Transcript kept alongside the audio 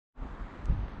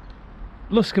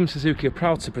Luscombe Suzuki are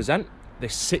proud to present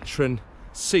this Citroen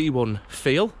C1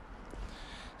 Feel,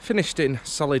 finished in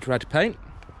solid red paint.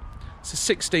 It's a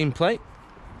 16 plate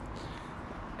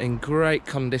in great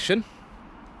condition.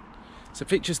 So it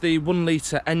features the 1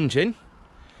 litre engine,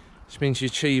 which means you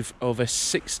achieve over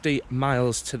 60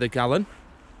 miles to the gallon.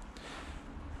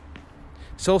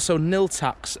 It's also nil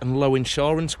tax and low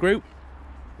insurance group.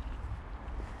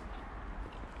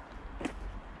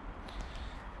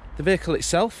 The vehicle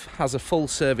itself has a full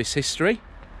service history.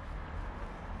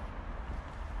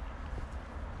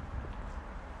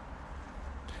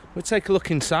 We'll take a look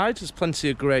inside, there's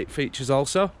plenty of great features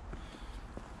also.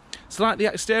 So like the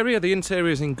exterior, the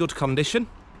interior is in good condition.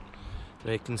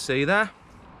 You can see there.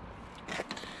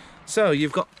 So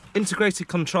you've got integrated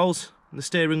controls on the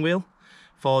steering wheel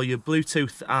for your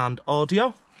Bluetooth and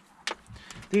audio.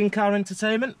 The in-car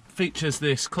entertainment features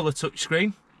this colour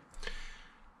touchscreen.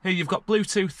 Here you've got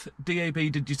Bluetooth,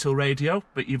 DAB digital radio,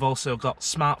 but you've also got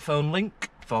smartphone link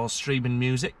for streaming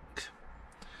music.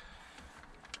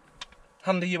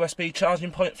 Handy USB charging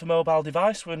point for mobile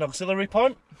device with an auxiliary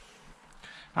point.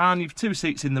 And you've 2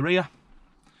 seats in the rear,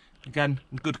 again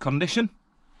in good condition.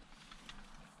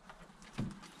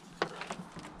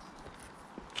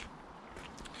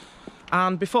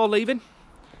 And before leaving,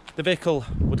 the vehicle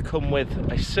would come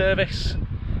with a service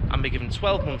and be given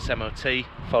 12 months MOT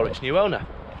for its new owner.